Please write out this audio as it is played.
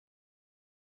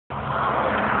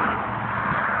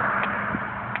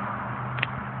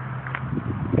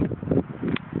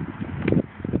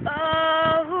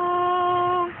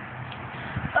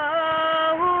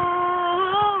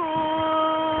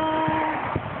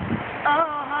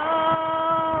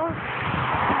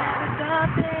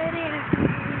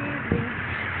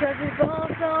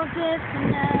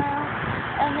distant now,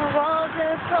 and the walls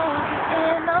are closing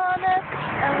in on us,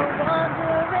 and we're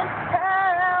wondering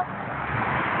how.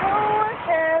 No one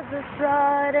has a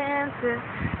right answer,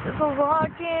 just we're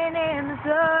walking in the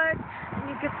dark, and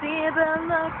you can see the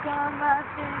look on my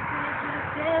face, it just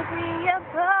tears me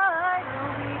apart. So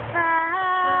we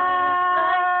fight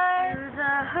through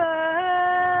the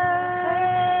hurt,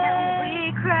 and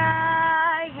we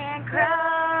cry and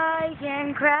cry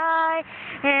and cry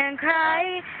and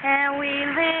cry, and we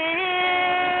live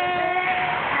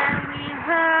and we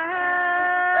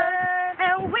learn,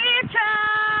 and we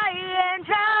try and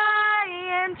try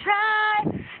and try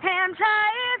and try.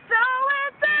 So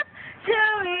it's up to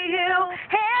you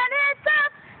and it's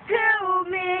up to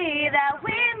me that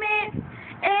we meet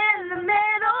in the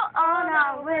middle on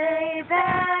our way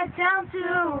back down to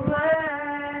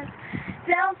earth,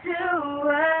 down to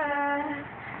earth,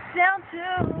 down to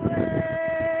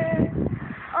earth,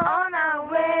 on our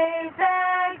way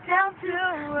back down to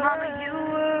earth. Mama, you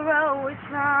were always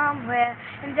somewhere,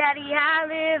 and Daddy, I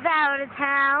live out of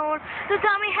town. So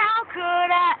tell me, how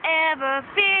could I ever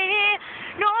feel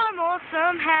normal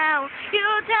somehow? You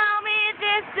tell me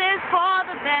this is for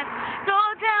the best, so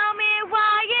tell me,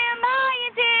 why am I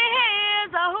in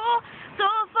tears? Oh, so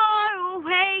far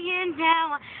away, and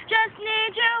now I just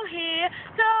need you here.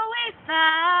 So we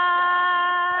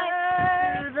fight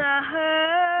through the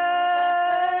hurt,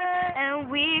 and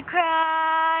we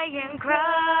cry and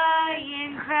cry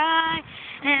and cry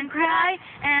and cry,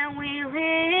 and we live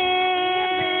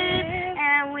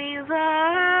and we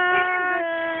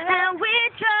learn, and we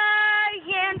try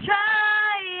and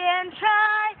try and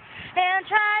try and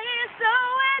try. So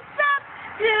it's up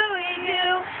to you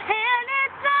and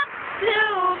it's up to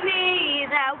me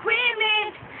that we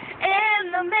meet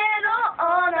in the middle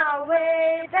on our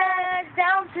way back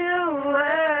down to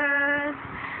earth,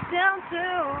 down to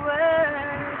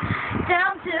earth,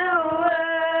 down to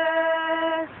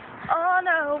earth, on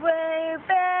our way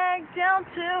back down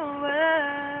to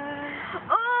earth.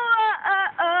 Oh, oh,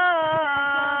 oh,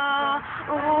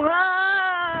 oh, oh,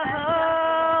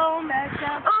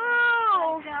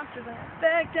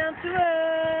 back down to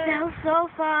earth. Now so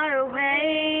far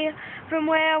away from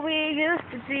where we used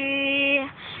to be.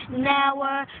 Now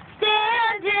we're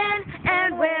standing,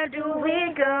 and where do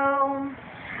we go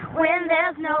when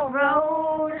there's no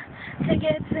road to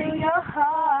get to your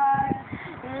heart?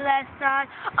 Let's start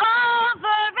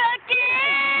over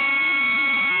again.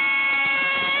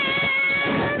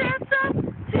 It's up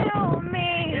to me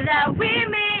that we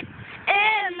meet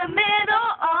in the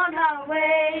middle on our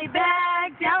way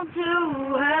back down to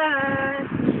earth,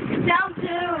 down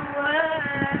to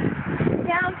earth,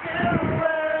 down to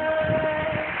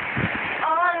earth,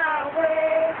 on our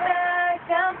way back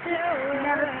down to earth.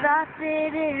 Never thought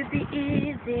that it'd be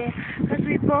easy, 'cause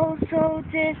we both so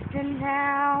distant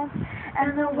now, and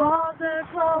the walls are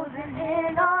closing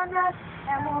in on us,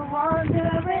 and we're wondering